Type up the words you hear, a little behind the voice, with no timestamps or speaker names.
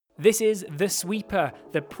This is The Sweeper,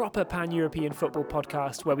 the proper pan-European football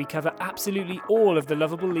podcast where we cover absolutely all of the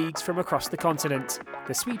lovable leagues from across the continent.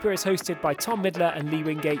 The Sweeper is hosted by Tom Midler and Lee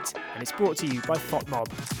Wingate, and it's brought to you by FOTMob.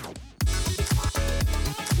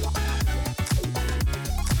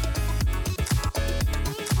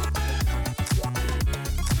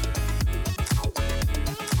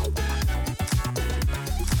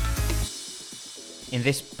 In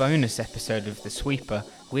this bonus episode of The Sweeper,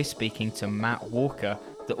 we're speaking to Matt Walker,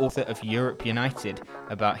 the author of Europe United,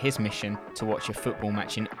 about his mission to watch a football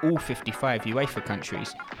match in all 55 UEFA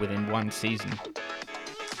countries within one season.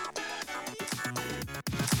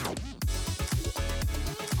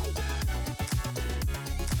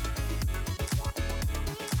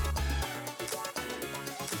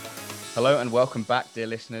 Hello and welcome back, dear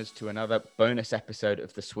listeners, to another bonus episode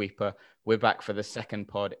of The Sweeper. We're back for the second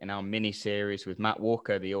pod in our mini-series with Matt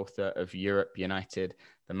Walker, the author of Europe United,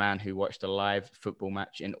 the man who watched a live football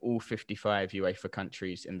match in all 55 UEFA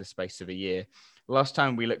countries in the space of a year. Last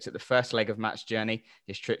time we looked at the first leg of Matt's journey,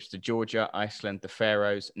 his trips to Georgia, Iceland, the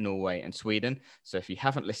Faroes, Norway and Sweden. So if you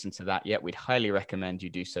haven't listened to that yet, we'd highly recommend you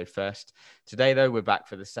do so first. Today, though, we're back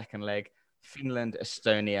for the second leg. Finland,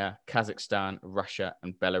 Estonia, Kazakhstan, Russia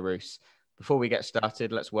and Belarus. Before we get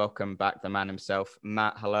started, let's welcome back the man himself.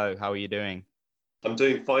 Matt, hello. How are you doing? I'm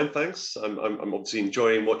doing fine, thanks. I'm obviously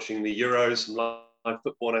enjoying watching the Euros and live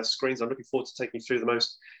football on our screens. I'm looking forward to taking you through the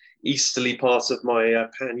most easterly part of my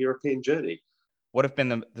pan-European journey. What have been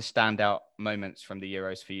the standout moments from the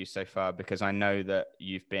Euros for you so far? Because I know that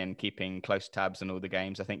you've been keeping close tabs on all the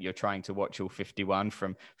games. I think you're trying to watch all 51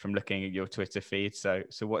 from looking at your Twitter feed. So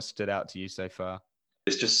what stood out to you so far?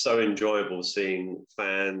 It's just so enjoyable seeing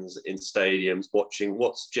fans in stadiums watching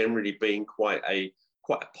what's generally been quite a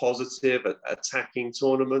positive, attacking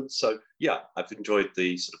tournament. So yeah, I've enjoyed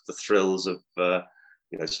the thrills of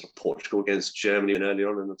Portugal against Germany and early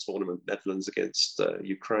on in the tournament, Netherlands against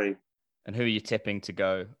Ukraine. And who are you tipping to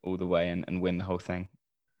go all the way and win the whole thing?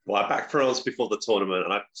 Well, I backed France before the tournament,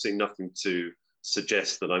 and I've seen nothing to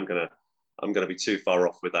suggest that I'm gonna be too far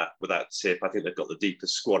off with that tip. I think they've got the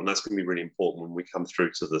deepest squad, and that's going to be really important when we come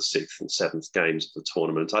through to the 6th and 7th games of the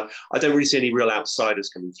tournament. I don't really see any real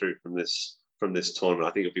outsiders coming through from this tournament.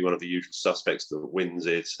 I think it'll be one of the usual suspects that wins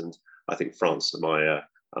it, and I think France are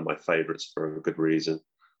my favourites for a good reason.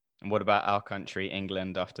 And what about our country,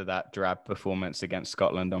 England, after that drab performance against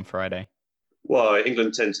Scotland on Friday? Well,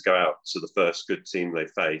 England tend to go out to the first good team they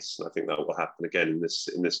face, and I think that will happen again in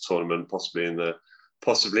this tournament, possibly in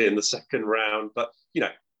the second round. But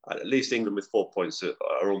at least England with 4 points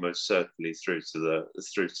are almost certainly through to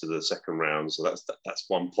the second round. So that's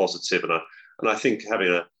one positive, and I think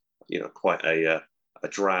having quite a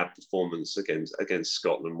drab performance against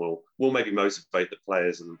Scotland will maybe motivate the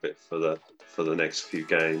players a little bit for the next few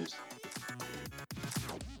games.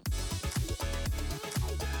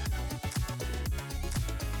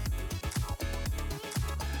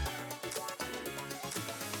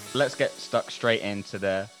 Let's get stuck straight into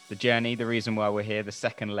the journey, the reason why we're here, the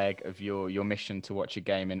second leg of your mission to watch a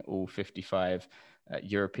game in all 55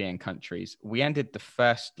 European countries. We ended the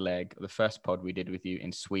first leg, the first pod we did with you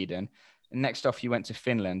in Sweden. Next off, you went to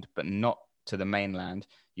Finland, but not to the mainland.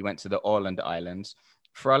 You went to the Åland Islands.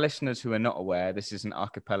 For our listeners who are not aware, this is an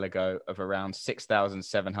archipelago of around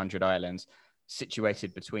 6,700 islands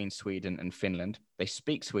situated between Sweden and Finland. They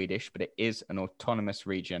speak Swedish, but it is an autonomous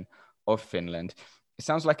region of Finland. It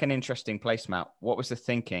sounds like an interesting place, Matt. What was the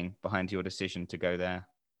thinking behind your decision to go there?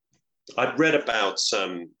 I'd read about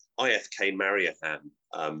IFK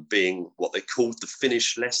Mariehamn being what they called the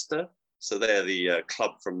Finnish Leicester. So they're the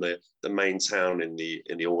club from the main town in the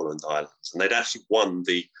Åland Islands, and they'd actually won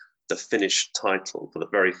the Finnish title for the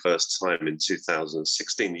very first time in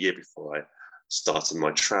 2016, the year before I started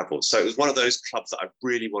my travels. So it was one of those clubs that I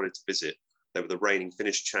really wanted to visit. They were the reigning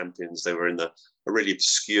Finnish champions. They were in a really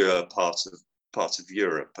obscure part of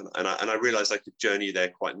Europe, and I realised I could journey there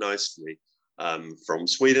quite nicely from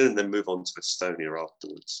Sweden and then move on to Estonia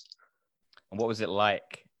afterwards. And what was it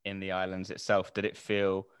like in the islands itself? Did it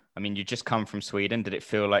feel? I mean, you just come from Sweden. Did it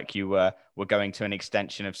feel like you were going to an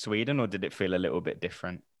extension of Sweden, or did it feel a little bit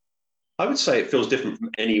different? I would say it feels different from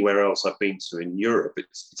anywhere else I've been to in Europe.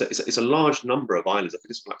 It's a large number of islands. I think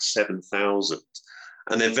it's like 7,000,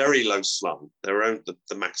 and they're very low slung. The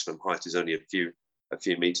maximum height is only a few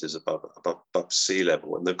meters above sea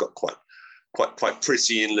level, and they've got quite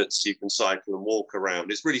pretty inlets you can cycle and walk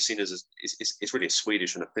around. It's really seen as it's really a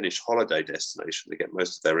Swedish and a Finnish holiday destination. They get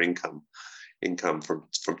most of their income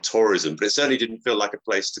from tourism, but it certainly didn't feel like a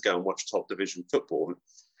place to go and watch top division football,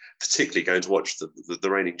 particularly going to watch the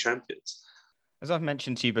reigning champions. As I've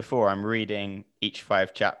mentioned to you before, I'm reading each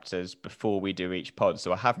 5 chapters before we do each pod,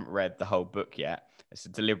 so I haven't read the whole book yet. It's a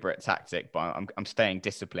deliberate tactic, but I'm staying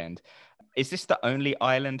disciplined. Is this the only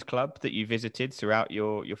island club that you visited throughout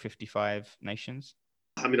your 55 nations?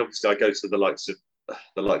 I mean, obviously, I go to the likes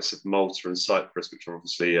of Malta and Cyprus, which are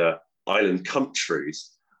obviously island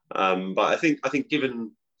countries. But I think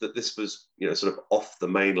given that this was sort of off the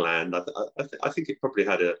mainland, I think it probably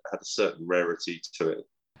had a certain rarity to it.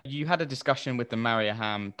 You had a discussion with the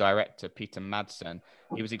Mariehamn director, Peter Madsen.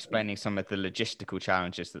 He was explaining some of the logistical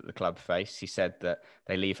challenges that the club face. He said that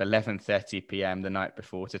they leave 11:30 p.m. the night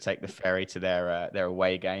before to take the ferry to their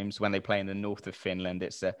away games. When they play in the north of Finland,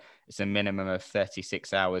 it's a minimum of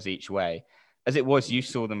 36 hours each way. As it was, you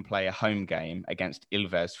saw them play a home game against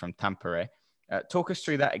Ilves from Tampere. Talk us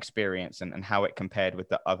through that experience and how it compared with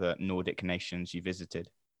the other Nordic nations you visited.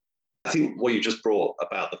 I think what you just brought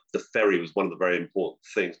about the ferry was one of the very important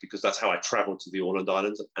things, because that's how I travelled to the Åland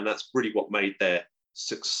Islands, and that's really what made their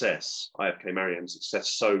success, IFK Mariam's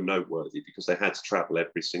success, so noteworthy, because they had to travel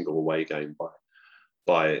every single away game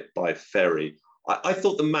by ferry. I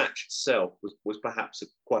thought the match itself was perhaps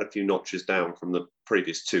quite a few notches down from the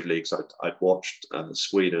previous 2 leagues I'd watched,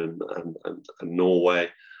 Sweden and Norway.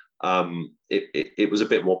 It was a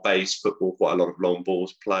bit more base football, quite a lot of long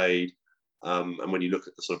balls played. And when you look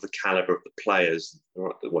at the sort of the caliber of the players,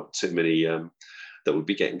 there weren't too many that would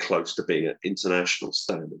be getting close to being an international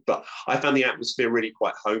standard. But I found the atmosphere really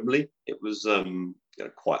quite homely. It was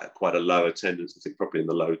quite a low attendance. I think probably in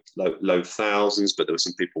the low thousands. But there were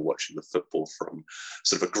some people watching the football from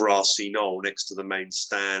sort of a grassy knoll next to the main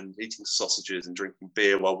stand, eating sausages and drinking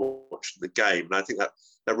beer while watching the game. And I think that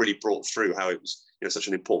really brought through how it was such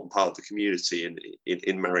an important part of the community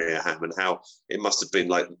in Mariehamn, and how it must have been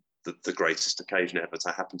like the greatest occasion ever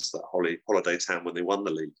to happen to that holiday town when they won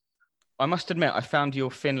the league. I must admit, I found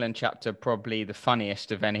your Finland chapter probably the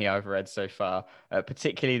funniest of any I've read so far,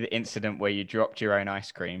 particularly the incident where you dropped your own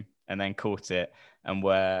ice cream and then caught it and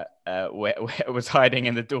where it was hiding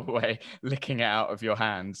in the doorway, licking it out of your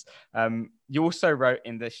hands. You also wrote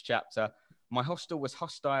in this chapter, my hostel was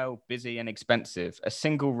hostile, busy and expensive, a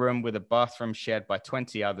single room with a bathroom shared by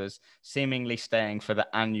 20 others, seemingly staying for the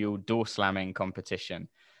annual door slamming competition.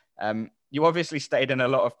 You obviously stayed in a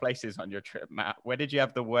lot of places on your trip, Matt. Where did you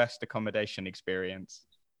have the worst accommodation experience?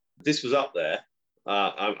 This was up there.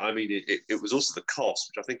 I mean, it was also the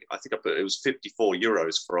cost, which I think it was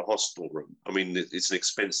 €54 for a hostel room. I mean, it's an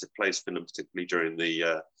expensive place, Finland, particularly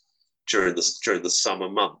during the summer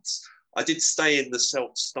months. I did stay in the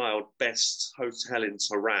self-styled best hotel in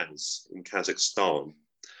Taraz in Kazakhstan.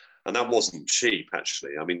 And that wasn't cheap,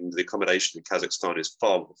 actually. I mean, the accommodation in Kazakhstan is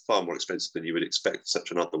far more expensive than you would expect,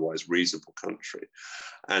 such an otherwise reasonable country.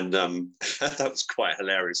 And that was quite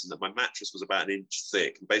hilarious, in that my mattress was about an inch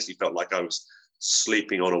thick and basically felt like I was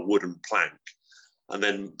sleeping on a wooden plank. And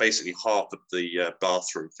then basically half of the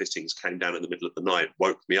bathroom fittings came down in the middle of the night,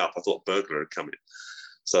 woke me up. I thought a burglar had come in.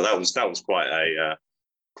 So that was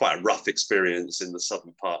quite a rough experience in the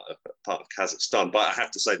southern part of Kazakhstan. But I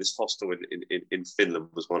have to say, this hostel in Finland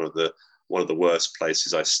was one of the worst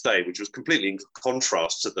places I stayed, which was completely in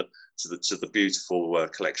contrast to the beautiful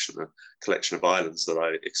collection of islands that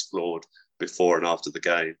I explored before and after the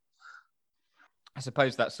game. I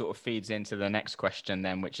suppose that sort of feeds into the next question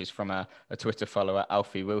then, which is from a Twitter follower,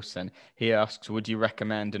 Alfie Wilson. He asks, would you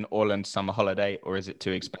recommend an Åland summer holiday, or is it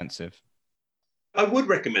too expensive? I would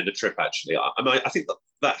recommend a trip, actually. I think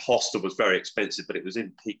that hostel was very expensive, but it was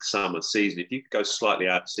in peak summer season. If you could go slightly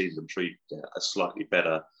out of season, I'm sure you could get a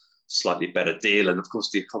slightly better deal. And of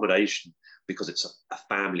course, the accommodation, because it's a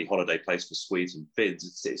family holiday place for Swedes and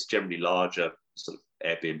Finns, it's generally larger, sort of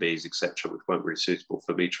Airbnbs, etc., which weren't really suitable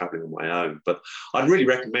for me traveling on my own. But I'd really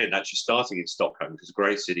recommend actually starting in Stockholm, because it's a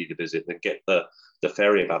great city to visit, and get the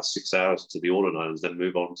ferry about 6 hours to the Åland Islands, then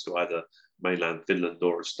move on to either mainland Finland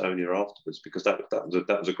or Estonia afterwards, because that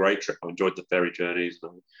was a great trip. I enjoyed the ferry journeys,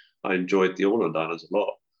 and I enjoyed the Åland Islands a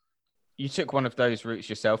lot. You took one of those routes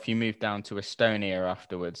yourself. You moved down to Estonia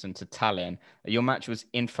afterwards and to Tallinn. Your match was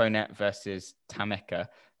Infonet versus Tammeka.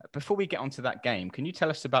 Before we get onto that game, can you tell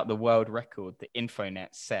us about the world record that Infonet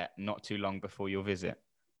set not too long before your visit?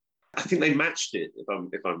 I think they matched it,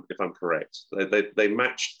 if I'm correct. They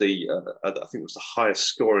matched I think it was the highest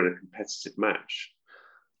score in a competitive match,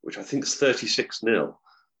 which I think is 36-0.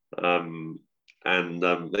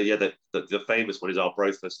 The famous one is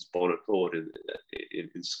Arbroath versus Bonaccord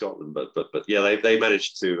in Scotland. But yeah, they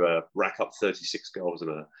managed to rack up 36 goals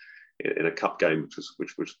in a cup game,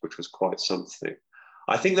 which was quite something.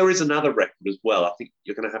 I think there is another record as well. I think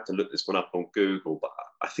you're going to have to look this one up on Google, but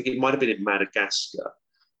I think it might have been in Madagascar,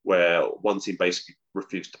 where one team basically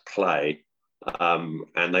refused to play, And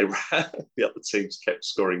they the other teams kept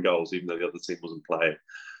scoring goals, even though the other team wasn't playing.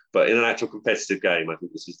 But in an actual competitive game, I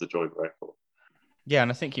think this is the joint record. Yeah,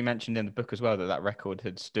 and I think you mentioned in the book as well that record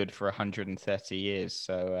had stood for 130 years.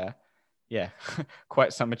 So, yeah,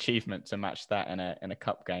 quite some achievement to match that in a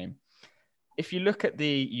cup game. If you look at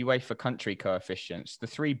the UEFA country coefficients, the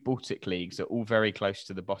three Baltic leagues are all very close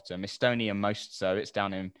to the bottom. Estonia most so. It's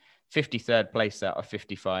down in 53rd place out of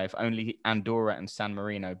 55. Only Andorra and San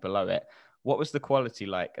Marino below it. What was the quality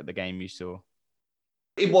like at the game you saw?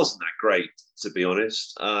 It wasn't that great, to be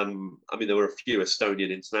honest. I mean, there were a few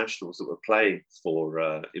Estonian internationals that were playing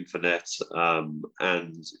for Infonet,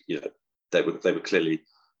 and they were clearly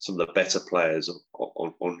some of the better players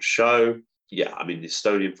on show. Yeah, I mean,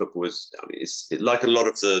 Estonian football it's like a lot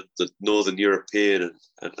of the Northern European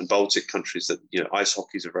and Baltic countries that, ice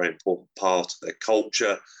hockey is a very important part of their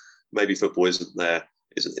culture. Maybe football isn't their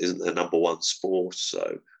number one sport.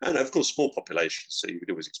 So, and of course, small populations. So you would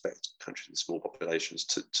always expect countries with small populations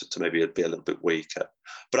to maybe be a little bit weaker.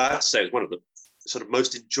 But I have to say, it's one of the sort of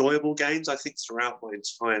most enjoyable games, I think, throughout my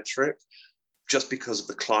entire trip, just because of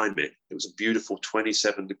the climate. It was a beautiful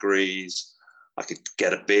 27 degrees. I could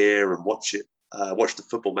get a beer and watch the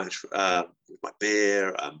football match with my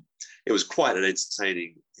beer. It was quite an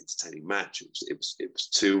entertaining match. It was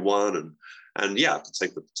 2-1, and yeah, I could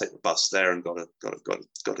take the bus there and got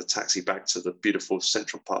a taxi back to the beautiful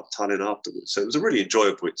Central Park Tallinn afterwards. So it was a really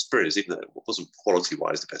enjoyable experience, even though it wasn't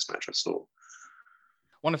quality-wise the best match I saw.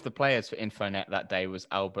 One of the players for Infonet that day was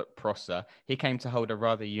Albert Prosser. He came to hold a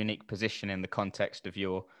rather unique position in the context of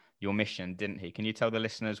your mission, didn't he? Can you tell the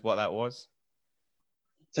listeners what that was?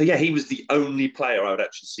 So yeah, he was the only player I would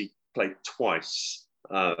actually see play twice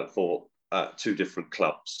for two different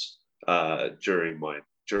clubs during my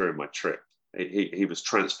trip. He was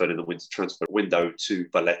transferred in the winter transfer window to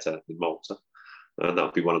Valletta in Malta, and that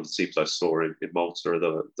would be one of the teams I saw in Malta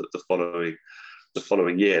the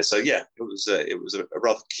following year. So yeah, it was a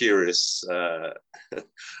rather curious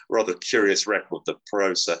record that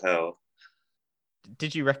Prosser held.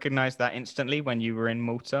 Did you recognize that instantly when you were in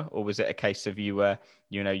Malta, or was it a case of you were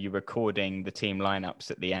recording the team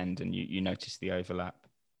lineups at the end and you noticed the overlap?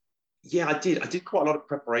 Yeah, I did. I did quite a lot of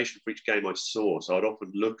preparation for each game I saw. So I'd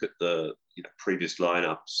often look at the previous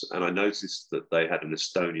lineups, and I noticed that they had an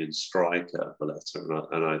Estonian striker, Valletta,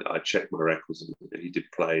 and I checked my records, and he did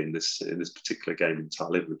play in this particular game in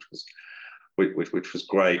Tallinn, which was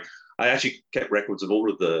great. I actually kept records of all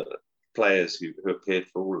of the players who appeared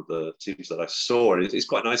for all of the teams that I saw, and it's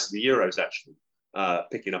quite nice in the Euros actually,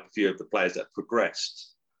 picking up a few of the players that progressed.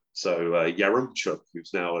 So Yaremchuk,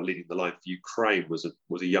 who's now leading the line for Ukraine, was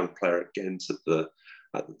a young player at Ghent at the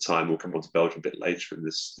time. We'll come on to Belgium a bit later in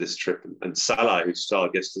this trip. And Salah, who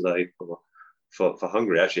starred yesterday for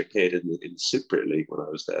Hungary, actually appeared in the Cypriot League when I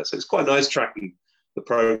was there. So it's quite nice tracking the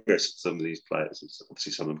progress of some of these players. It's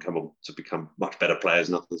obviously, some of them come on to become much better players,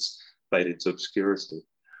 and others fade into obscurity.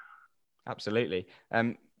 Absolutely.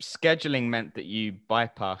 Scheduling meant that you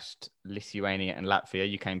bypassed Lithuania and Latvia.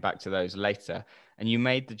 You came back to those later, and you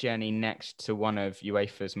made the journey next to one of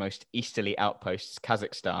UEFA's most easterly outposts,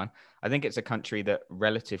 Kazakhstan. I think it's a country that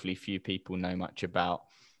relatively few people know much about.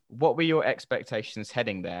 What were your expectations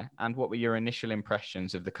heading there, and what were your initial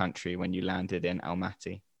impressions of the country when you landed in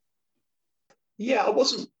Almaty? Yeah, I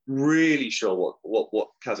wasn't really sure what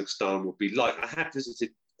Kazakhstan would be like. I had visited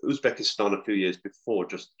Uzbekistan a few years before,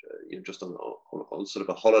 just on sort of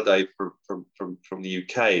a holiday from the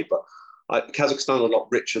UK. But Kazakhstan is a lot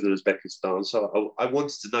richer than Uzbekistan, so I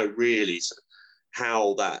wanted to know really sort of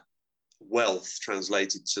how that wealth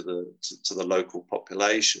translated to the local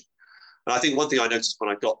population. And I think one thing I noticed when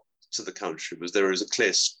I got to the country was there is a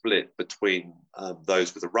clear split between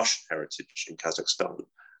those with a Russian heritage in Kazakhstan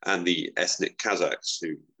and the ethnic Kazakhs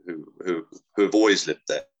who have always lived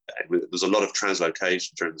there. There's a lot of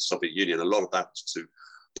translocation during the Soviet Union. A lot of that was to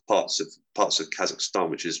parts of Kazakhstan,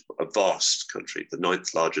 which is a vast country, the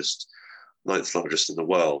ninth largest in the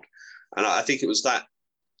world. And I think it was that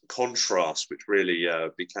contrast which really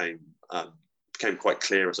became quite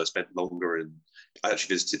clear as I spent longer in. I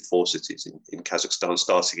actually visited 4 cities in Kazakhstan,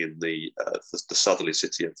 starting in the southerly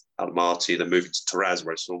city of Almaty, then moving to Taraz,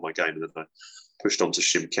 where I saw my game, and then I pushed on to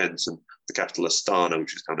Shymkent and the capital Astana,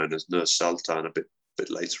 which is kind of known as Nur Sultan, a bit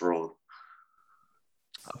later on.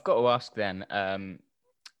 I've got to ask then,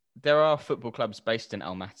 there are football clubs based in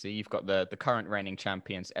Almaty. You've got the current reigning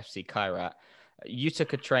champions, FC Kairat. You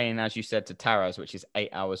took a train, as you said, to Taraz, which is 8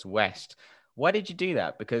 hours west. Why did you do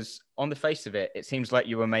that? Because on the face of it, it seems like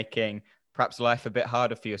you were making perhaps life a bit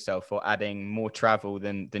harder for yourself or adding more travel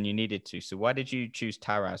than you needed to. So why did you choose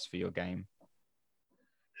Taraz for your game?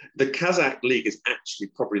 The Kazakh league is actually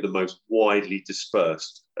probably the most widely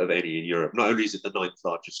dispersed of any in Europe. Not only is it the ninth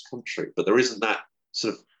largest country, but there isn't that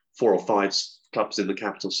sort of 4 or 5 clubs in the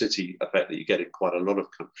capital city effect that you get in quite a lot of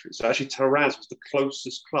countries. So actually, Taraz was the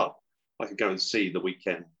closest club I could go and see the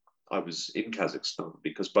weekend I was in Kazakhstan,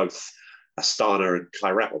 because both Astana and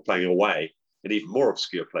Kairat were playing away in even more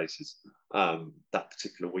obscure places that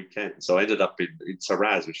particular weekend. So I ended up in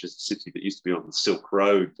Taraz, which is a city that used to be on the Silk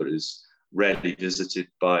Road, but is rarely visited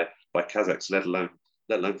by Kazakhs, let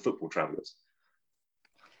alone football travellers.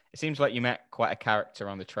 It seems like you met quite a character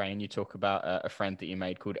on the train. You talk about a friend that you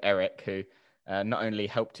made called Eric, who not only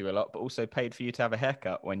helped you a lot, but also paid for you to have a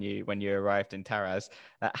haircut when you arrived in Taraz.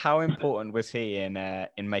 How important was he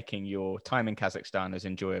in making your time in Kazakhstan as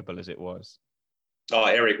enjoyable as it was? Oh,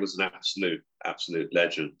 Eric was an absolute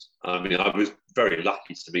legend. I mean, I was very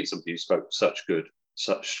lucky to meet somebody who spoke such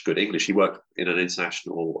good English. He worked in an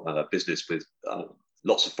international business with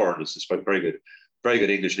lots of foreigners who spoke very good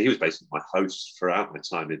English, and he was basically my host throughout my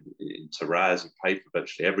time in Taraz. He paid for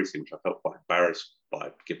virtually everything, which I felt quite embarrassed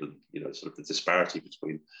by, given sort of the disparity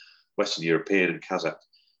between Western European and Kazakh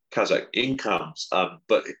incomes.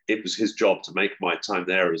 But it was his job to make my time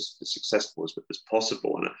there as successful as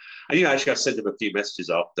possible. And actually, I sent him a few messages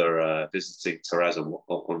after visiting Taraz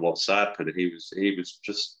on WhatsApp, and he was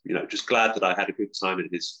just glad that I had a good time in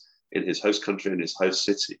his host country, in his host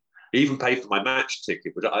city. He even paid for my match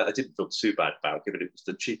ticket, which I didn't feel too bad about, given it was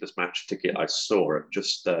the cheapest match ticket I saw at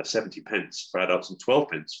just 70 pence for adults and 12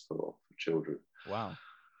 pence for children. Wow,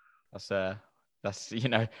 that's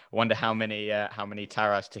I wonder how many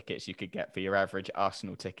Taraz tickets you could get for your average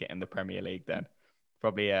Arsenal ticket in the Premier League. Then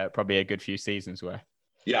probably a good few seasons worth.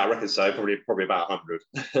 Yeah, I reckon so. Probably about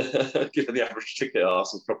 100. Given the average ticket at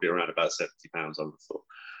Arsenal, probably around about £70, I would have thought.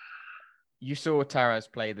 You saw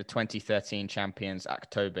Taraz play the 2013 champions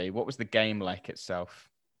Aktobe. What was the game like itself?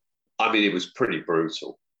 I mean, it was pretty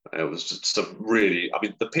brutal. It was just some really,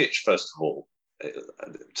 the pitch, first of all,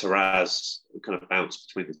 Taraz kind of bounced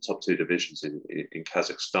between the top 2 divisions in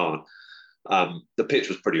Kazakhstan. The pitch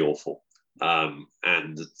was pretty awful.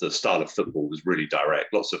 And the style of football was really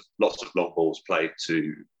direct. Lots of long balls played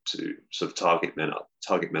to sort of target men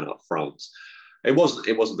up front. It wasn't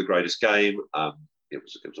the greatest game. It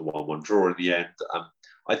was a 1-1 draw in the end.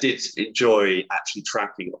 I did enjoy actually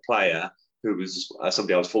tracking a player who was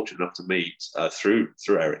somebody I was fortunate enough to meet through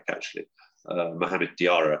Eric, actually, Mohamed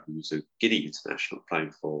Diarra, who was a Guinea international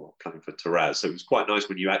playing for Taraz. So it was quite nice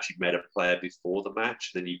when you actually met a player before the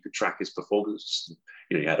match, then you could track his performance.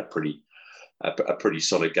 He had a pretty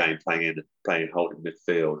solid game playing holding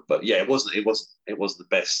midfield. But yeah, it wasn't the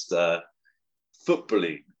best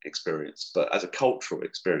footballing experience, but as a cultural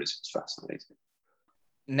experience, it was fascinating.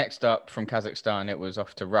 Next up from Kazakhstan, it was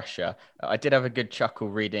off to Russia. I did have a good chuckle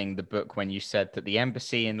reading the book when you said that the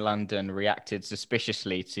embassy in London reacted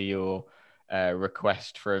suspiciously to your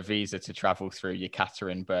request for a visa to travel through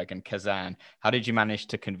Yekaterinburg and Kazan. How did you manage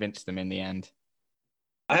to convince them in the end?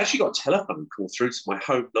 I actually got a telephone call through to my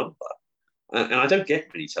home number. And I don't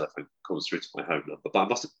get many telephone calls through to my home number, but I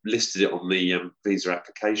must have listed it on the visa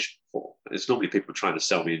application form. It's normally people trying to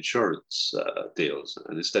sell me insurance deals,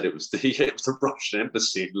 and instead it was the Russian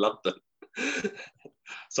embassy in London.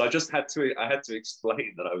 So I had to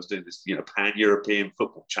explain that I was doing this, pan-European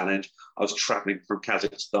football challenge. I was traveling from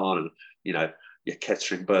Kazakhstan, and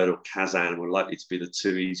Yekaterinburg or Kazan were likely to be the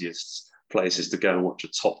 2 easiest places to go and watch a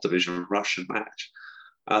top division Russian match.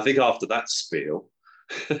 And I think after that spiel,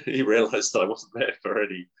 he realised that I wasn't there for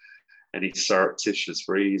any surreptitious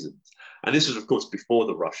reasons. And this was, of course, before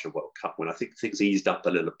the Russia World Cup, when I think things eased up a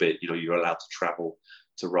little bit. You're allowed to travel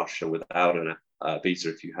to Russia without a visa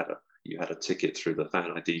if you had a ticket through the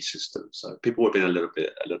fan ID system. So people were being a little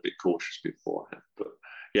bit cautious beforehand. But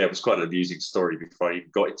yeah, it was quite an amusing story before I even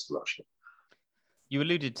got into Russia. You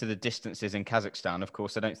alluded to the distances in Kazakhstan. Of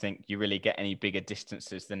course, I don't think you really get any bigger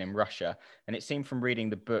distances than in Russia. And it seemed from reading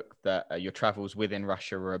the book that your travels within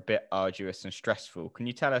Russia were a bit arduous and stressful. Can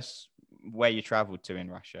you tell us where you traveled to in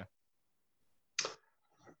Russia?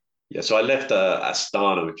 Yeah, so I left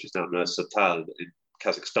Astana, which is now Nur-Sultan in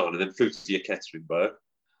Kazakhstan, and then flew to Yekaterinburg.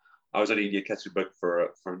 I was only in Yekaterinburg for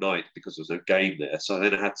a night because there was no game there. So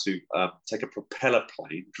then I had to take a propeller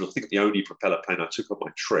plane, which was I think the only propeller plane I took on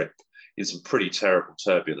my trip, in some pretty terrible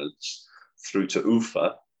turbulence through to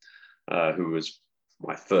Ufa, who was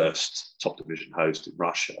my first top division host in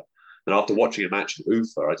Russia. And after watching a match in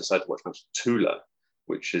Ufa, I decided to watch a match in Tula,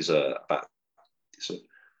 which is about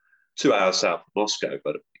 2 hours south of Moscow.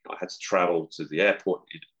 But I had to travel to the airport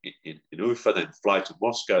in Ufa, then fly to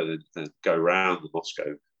Moscow, then go around the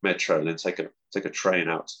Moscow metro, and then take a train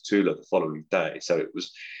out to Tula the following day. So it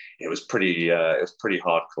it was pretty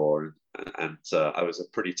hardcore, and I was a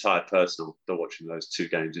pretty tired person after watching those 2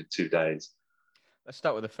 games in 2 days. Let's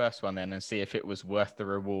start with the first one then and see if it was worth the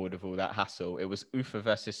reward of all that hassle. It was UEFA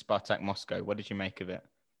versus Spartak Moscow. What did you make of it?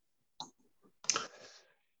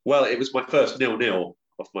 Well, it was my first 0-0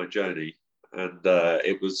 of my journey, and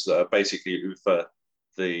it was basically UEFA,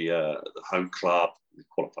 the home club,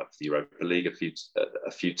 qualified for the Europa League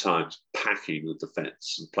a few times, packing the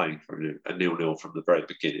defence and playing for a 0-0 from the very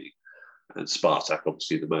beginning. And Spartak,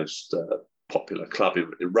 obviously the most popular club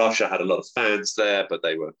in Russia, had a lot of fans there, but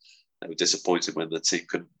they were disappointed when the team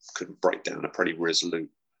couldn't break down a pretty resolute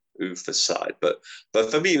UEFA side. But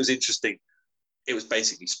for me, it was interesting. It was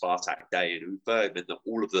basically Spartak Day in Ufa. It meant that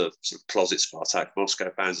all of the sort of closet Spartak Moscow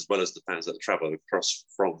fans, as well as the fans that travelled across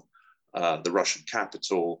from the Russian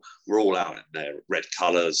capital, were all out in their red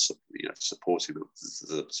colours, supporting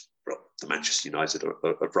the Manchester United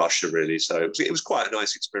of Russia, really. So it was quite a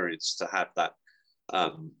nice experience to have that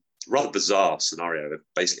rather bizarre scenario of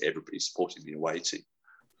basically everybody supporting the away team.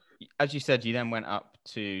 As you said, you then went up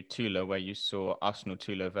to Tula, where you saw Arsenal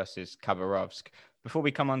Tula versus Khabarovsk. Before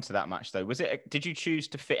we come on to that match, though, did you choose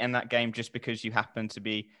to fit in that game just because you happened to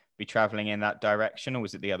be traveling in that direction, or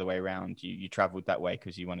was it the other way around? You traveled that way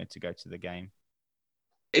because you wanted to go to the game?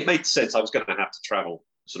 It made sense. I was going to have to travel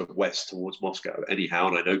sort of west towards Moscow anyhow,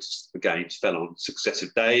 and I noticed the games fell on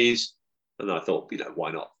successive days. And I thought,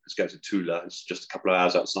 why not? Let's go to Tula. It's just a couple of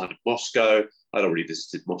hours outside of Moscow. I'd already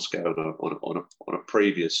visited Moscow on a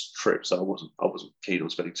previous trip, so I wasn't keen on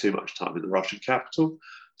spending too much time in the Russian capital.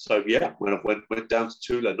 So yeah, went down to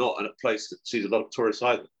Tula, not in a place that sees a lot of tourists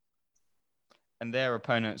either. And their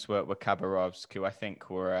opponents were Khabarovsk, who I think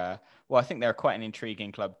were I think they're quite an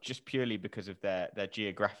intriguing club just purely because of their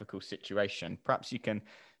geographical situation. Perhaps you can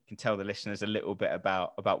tell the listeners a little bit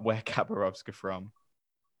about where Khabarovsk are from.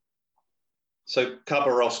 So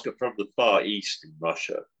Khabarovsk are from the far east in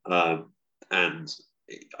Russia, and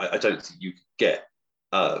I don't think you could get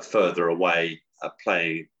further away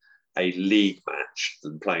playing a league match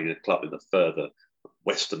than playing a club in the further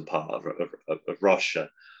western part of Russia.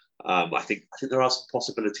 I think there are some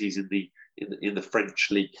possibilities in the French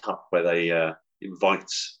League Cup where they invite,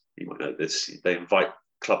 you might know this, they invite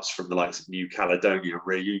clubs from the likes of New Caledonia and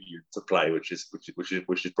Reunion to play, which is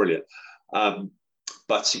brilliant.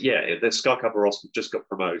 But yeah, the SKA Khabarovsk just got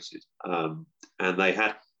promoted, and they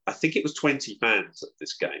had, I think it was 20 fans at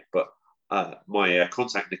this game, but my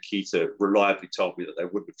contact Nikita reliably told me that they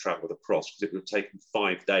wouldn't have travelled across because it would have taken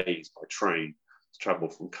 5 days by train to travel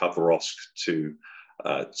from Khabarovsk to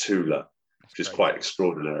Tula, which is quite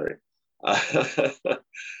extraordinary.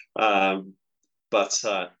 But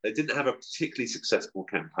they didn't have a particularly successful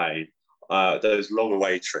campaign. Those long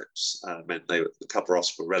away trips meant the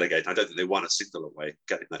Khabarovsk were relegated. I don't think they won a single away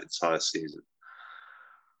game that entire season.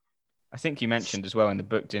 I think you mentioned as well in the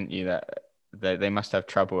book, didn't you, that they must have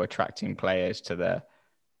trouble attracting players to the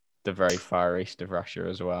very far east of Russia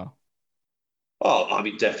as well. Oh, I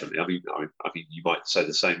mean, definitely. I mean, you might say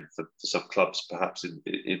the same for some clubs, perhaps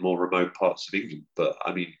in more remote parts of England. But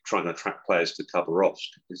I mean, trying to attract players to Khabarovsk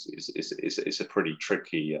is a pretty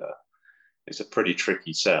tricky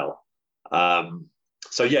sell.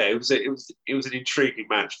 So yeah, it was an intriguing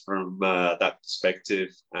match from that perspective,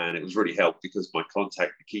 and it was really helped because my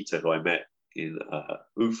contact Nikita, who I met in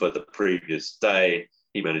Ufa the previous day,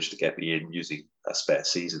 he managed to get me in using a spare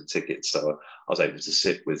season ticket, so I was able to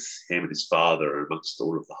sit with him and his father amongst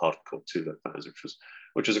all of the hardcore Tula fans,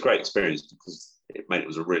 which was a great experience because it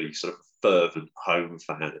was a really sort of fervent home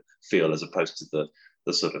fan feel as opposed to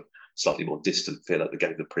the sort of slightly more distant feel at the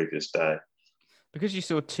game the previous day. Because you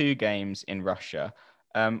saw 2 games in Russia,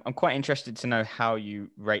 I'm quite interested to know how you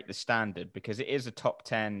rate the standard, because it is a top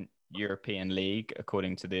 10 European league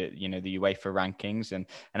according to the UEFA rankings, and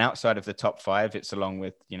outside of the top 5, it's along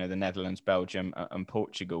with the Netherlands, Belgium, and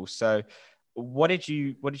Portugal. So, what did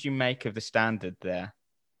you make of the standard there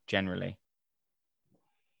generally?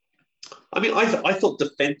 I mean, I thought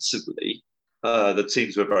defensively the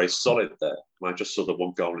teams were very solid there. I just saw the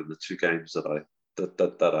 1 goal in the 2 games that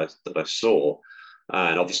I saw.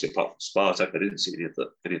 And obviously, apart from Spartak, I didn't see any of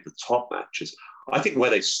the top matches. I think where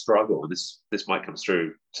they struggle, and this might come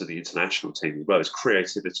through to the international team as well, is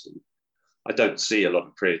creativity. I don't see a lot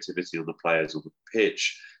of creativity on the players on the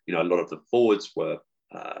pitch. A lot of the forwards were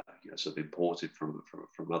sort of imported from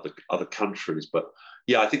other countries. But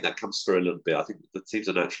yeah, I think that comes through a little bit. I think the teams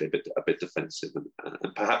are naturally a bit defensive,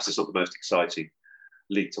 and perhaps it's not the most exciting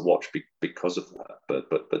league to watch because of that.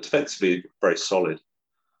 But defensively, very solid.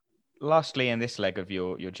 Lastly, in this leg of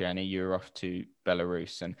your journey, you were off to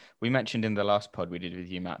Belarus. And we mentioned in the last pod we did with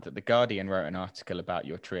you, Matt, that The Guardian wrote an article about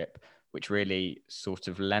your trip, which really sort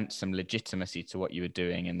of lent some legitimacy to what you were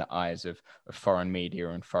doing in the eyes of foreign media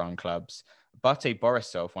and foreign clubs. Bate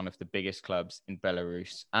Borisov, one of the biggest clubs in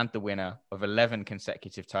Belarus and the winner of 11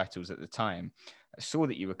 consecutive titles at the time, saw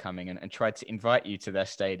that you were coming and tried to invite you to their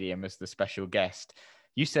stadium as the special guest.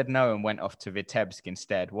 You said no and went off to Vitebsk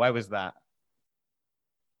instead. Why was that?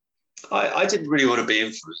 I didn't really want to be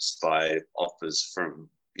influenced by offers from,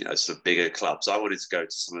 sort of bigger clubs. I wanted to go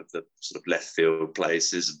to some of the sort of left field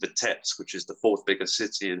places. Vitebsk, which is the fourth biggest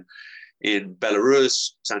city in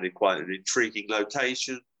Belarus, sounded quite an intriguing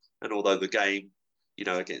location. And although the game,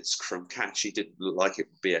 against Krumkachi didn't look like it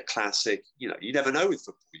would be a classic, you never know with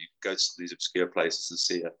football. You can go to these obscure places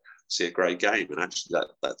and see a great game. And actually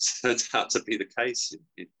that turned out to be the case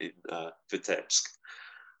in Vitebsk.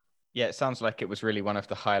 Yeah, it sounds like it was really one of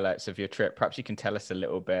the highlights of your trip. Perhaps you can tell us a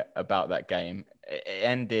little bit about that game. It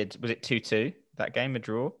ended, was it 2-2, that game, a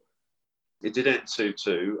draw? It did end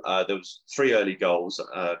 2-2. There was 3 early goals.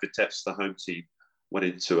 Vitebsk, the home team, went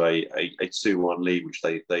into a 2-1 lead, which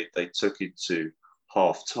they took into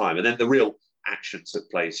half time. And then the real action took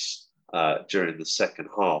place during the second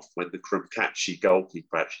half when the Krumkachi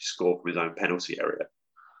goalkeeper actually scored from his own penalty area,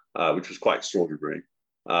 which was quite extraordinary.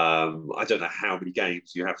 I don't know how many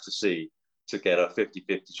games you have to see to get a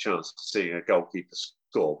 50-50 chance of seeing a goalkeeper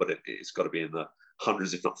score, but it's got to be in the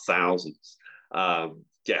hundreds, if not thousands.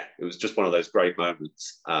 It was just one of those great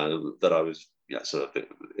moments that I was,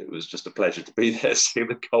 it was just a pleasure to be there, seeing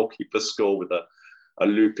the goalkeeper score with a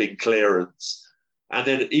looping clearance. And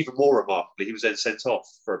then even more remarkably, he was then sent off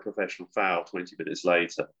for a professional foul 20 minutes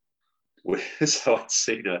later. So I'd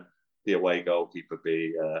seen the away goalkeeper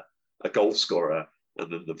be a goal scorer and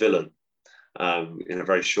then the villain in a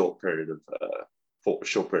very short period of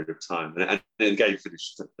time. And the game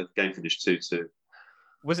finished 2-2.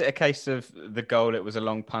 Was it a case of the goal, it was a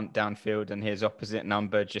long punt downfield and his opposite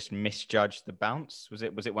number just misjudged the bounce? Was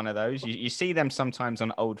it one of those? You see them sometimes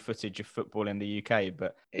on old footage of football in the UK,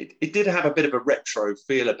 but... It did have a bit of a retro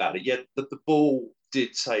feel about it, yet the ball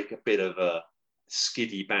did take a bit of a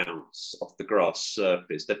skiddy bounce off the grass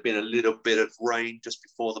surface. There'd been a little bit of rain just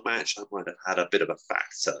before the match. That might have had a bit of a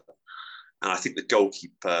factor. And I think the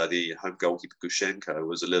home goalkeeper, Gushenko,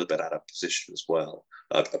 was a little bit out of position as well,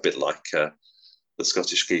 a bit like... the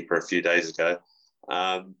Scottish keeper a few days ago,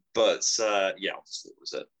 obviously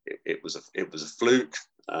it was a fluke.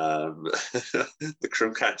 The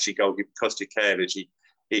Krumkachi goalkeeper Kostyakiewicz,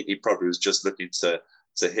 he probably was just looking to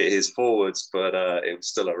hit his forwards, but it was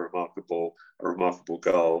still a remarkable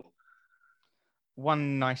goal.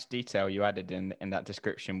 One nice detail you added in that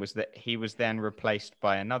description was that he was then replaced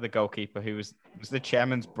by another goalkeeper who was the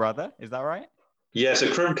chairman's brother. Is that right? Yeah, so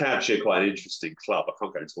Krumkachi are quite an interesting club. I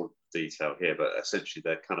can't go into all the detail here, but essentially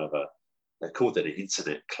they're they're called an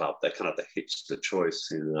internet club. They're kind of the hipster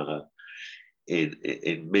choice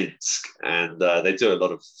in Minsk, and they do a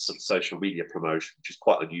lot of sort of social media promotion, which is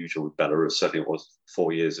quite unusual in Belarus. Certainly, it was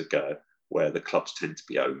 4 years ago, where the clubs tend to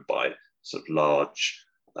be owned by sort of large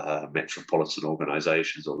metropolitan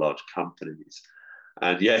organisations or large companies.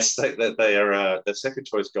 And yes, they are their second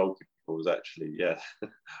choice goalkeeper was actually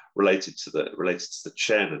related to the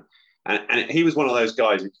chairman, and he was one of those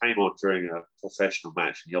guys who came on during a professional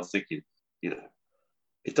match, and you're thinking,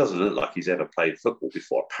 it doesn't look like he's ever played football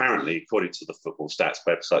before. Apparently, according to the football stats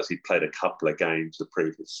websites, he played a couple of games the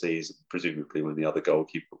previous season, presumably when the other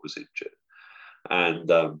goalkeeper was injured.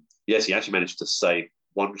 And yes, he actually managed to save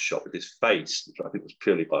one shot with his face, which I think was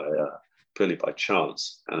purely by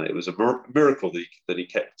chance. And it was a miracle that he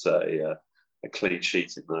kept a clean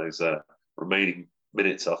sheet in those remaining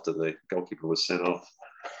minutes after the goalkeeper was sent off.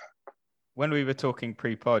 When we were talking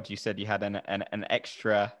pre-pod, you said you had an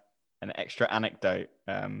extra anecdote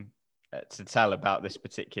to tell about this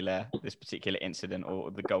particular incident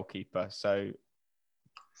or the goalkeeper. So,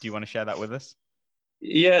 do you want to share that with us?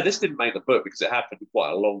 Yeah, this didn't make the book because it happened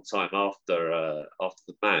quite a long time after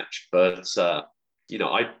the match. But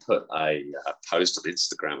I put a post on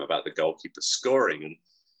Instagram about the goalkeeper scoring,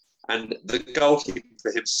 and the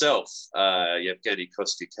goalkeeper himself, Yevgeny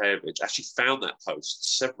Kostyakiewicz, actually found that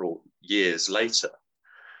post several years later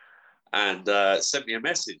and sent me a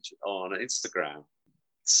message on Instagram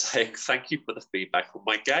saying thank you for the feedback on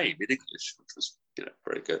my game in English, which was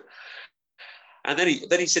very good. And then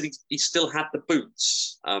he said he still had the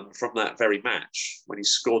boots from that very match when he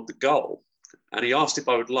scored the goal, and he asked if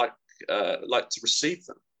I would like to receive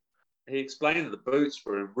them. He explained that the boots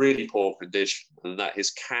were in really poor condition and that his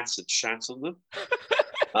cat had shat on them.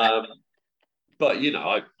 But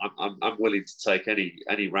I'm willing to take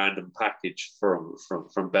any random package from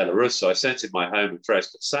Belarus. So I sent in my home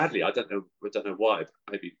address, but sadly I don't know why.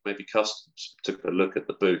 But maybe customs took a look at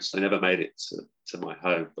the boots. They never made it to my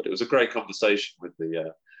home. But it was a great conversation with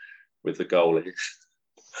the goalie.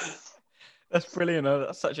 That's brilliant.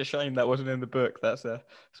 That's such a shame that wasn't in the book. That's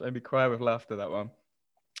made me cry with laughter, that one.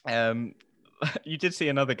 You did see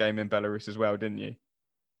another game in Belarus as well, didn't you?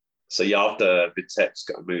 So yeah, after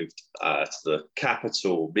Vitebsk, I moved to the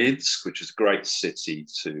capital, Minsk, which is a great city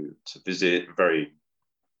to visit, very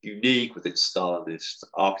unique with its Stalinist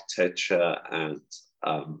architecture. And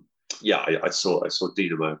I saw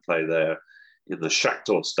Dinamo play there in the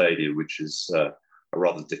Shakhtar Stadium, which is a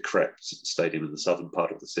rather decrepit stadium in the southern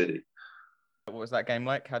part of the city. What was that game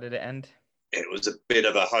like? How did it end? It was a bit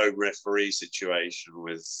of a home referee situation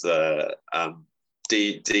with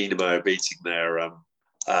Dinamo beating their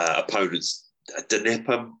opponents,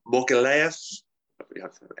 Dnipro Mogilev.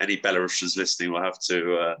 Any Belarusians listening will have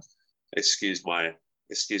to excuse my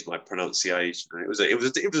pronunciation. It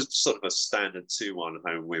was sort of a standard 2-1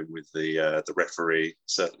 home win with the referee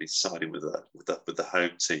certainly siding with the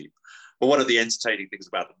home team. But one of the entertaining things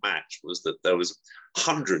about the match was that there was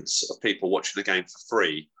hundreds of people watching the game for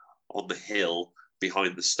free on the hill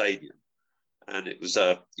behind the stadium, and it was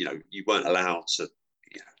you weren't allowed to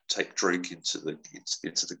take drink into the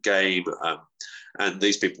game, and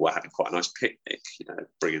these people were having quite a nice picnic,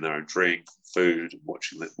 bringing their own drink, food, and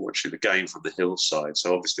watching the game from the hillside.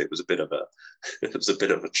 So obviously it was a bit of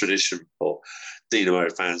a tradition for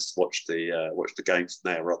Dinamo fans to watch the game from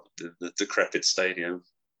there rather than the decrepit stadium.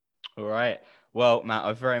 All right. Well, Matt,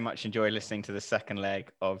 I very much enjoyed listening to the second leg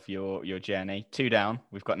of your journey. 2 down.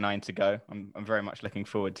 We've got 9 to go. I'm very much looking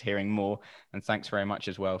forward to hearing more. And thanks very much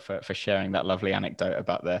as well for sharing that lovely anecdote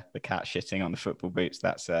about the cat shitting on the football boots.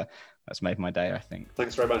 That's made my day, I think.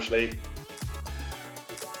 Thanks very much, Lee.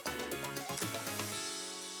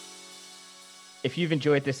 If you've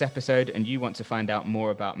enjoyed this episode and you want to find out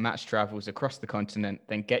more about Matt's travels across the continent,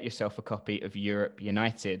 then get yourself a copy of Europe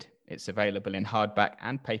United. It's available in hardback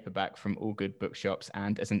and paperback from all good bookshops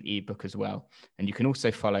and as an ebook as well. And you can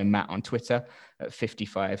also follow Matt on Twitter at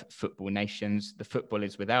 55 Football Nations. The football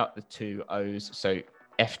is without the 2 O's, so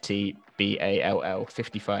FTBALL,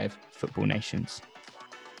 55 Football Nations.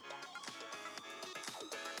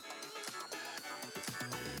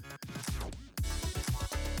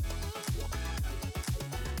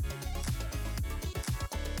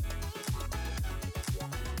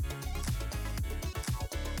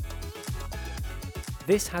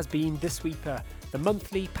 This has been The Sweeper, the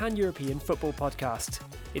monthly pan-European football podcast.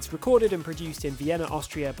 It's recorded and produced in Vienna,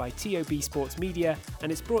 Austria by TOB Sports Media,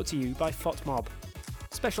 and it's brought to you by FOTMob.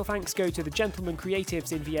 Special thanks go to the Gentlemen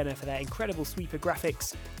Creatives in Vienna for their incredible Sweeper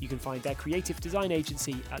graphics. You can find their creative design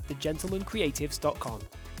agency at thegentlemencreatives.com.